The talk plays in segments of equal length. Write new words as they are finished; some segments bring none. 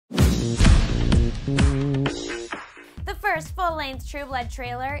The first full-length True Blood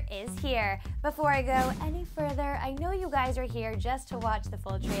trailer is here. Before I go any further, I know you guys are here just to watch the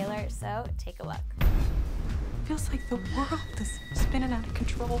full trailer, so take a look. Feels like the world is spinning out of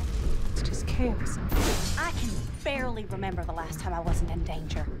control. It's just chaos. I can barely remember the last time I wasn't in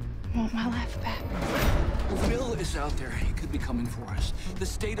danger. I want my life back. Bill is out there. He could be coming for us. The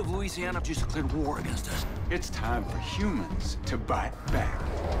state of Louisiana just declared war against us. It's time for humans to bite back.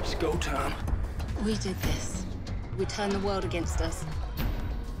 Let's go, Tom. We did this. We turned the world against us.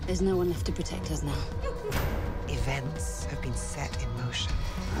 There's no one left to protect us now. Events have been set in motion.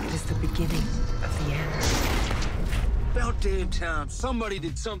 It is the beginning of the end. About damn time somebody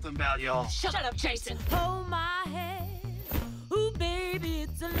did something about y'all. Shut up, Jason. Hold my head. Ooh, baby,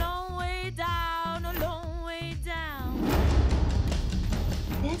 it's a long way down, a long way down.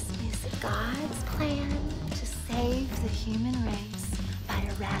 This is God's plan to save the human race by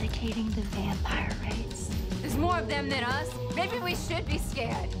eradicating the vampire race. There's more of them than us. Maybe we should be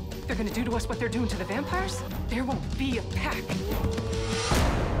scared. They're gonna do to us what they're doing to the vampires? There won't be a pack.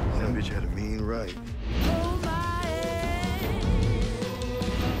 That bitch had a mean right. Hold my head.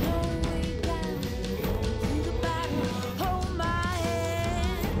 Long way down to the bottom. Hold my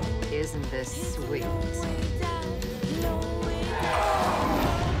head. Isn't this sweet? Long way down, long way down.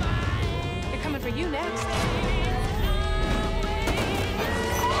 Hold my head. They're coming for you next.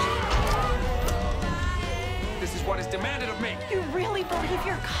 This is what is demanded of me. You really believe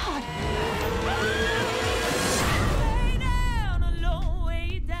you're God? Way down, a long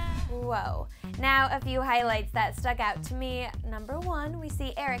way down. Whoa. Now, a few highlights that stuck out to me. Number one, we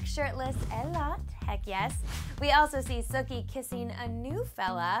see Eric shirtless a lot. Heck yes. We also see Sookie kissing a new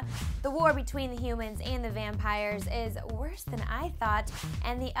fella. The war between the humans and the vampires is worse than I thought,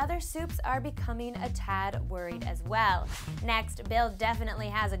 and the other soups are becoming a tad worried as well. Next, Bill definitely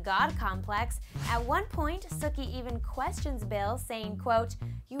has a god complex. At one point, Sookie even questions Bill, saying, quote,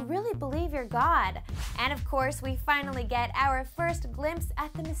 "You really believe you're God?" And of course, we finally get our first glimpse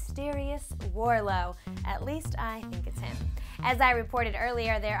at the mysterious Warlow. At least I think it's him. As I reported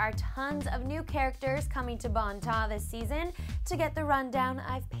earlier, there are tons of new characters coming to Bonta this season. To get the rundown,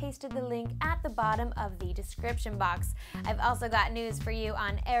 I've pasted the link at the bottom of the description box. I've also got news for you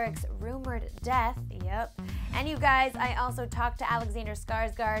on Eric's rumored death. Yep. And you guys, I also talked to Alexander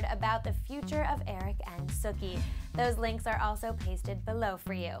Skarsgård about the future of Eric and Sookie. Those links are also pasted below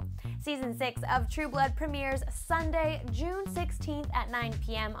for you. Season 6 of True Blood premieres Sunday, June 16th at 9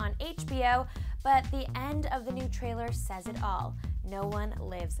 p.m. on HBO, but the end of the new trailer says it all. No one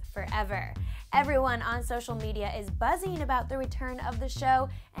lives forever. Everyone on social media is buzzing about the return of the show,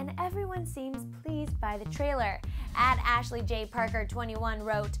 and everyone seems pleased by the trailer. At Ashley J. Parker 21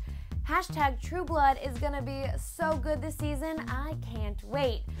 wrote, #True Blood is gonna be so good this season, I can't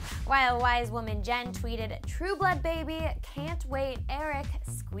wait. While wise woman Jen tweeted, "True Blood baby, can't wait, Eric,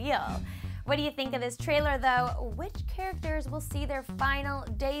 squeal." What do you think of this trailer though? Which characters will see their final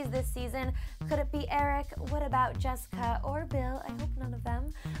days this season? Could it be Eric? What about Jessica or Bill? I hope none of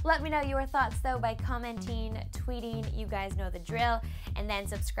them. Let me know your thoughts though by commenting, tweeting, you guys know the drill, and then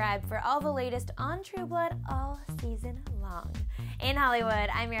subscribe for all the latest on True Blood all season long. In Hollywood,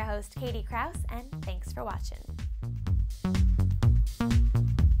 I'm your host Katie Krause, and thanks for watching.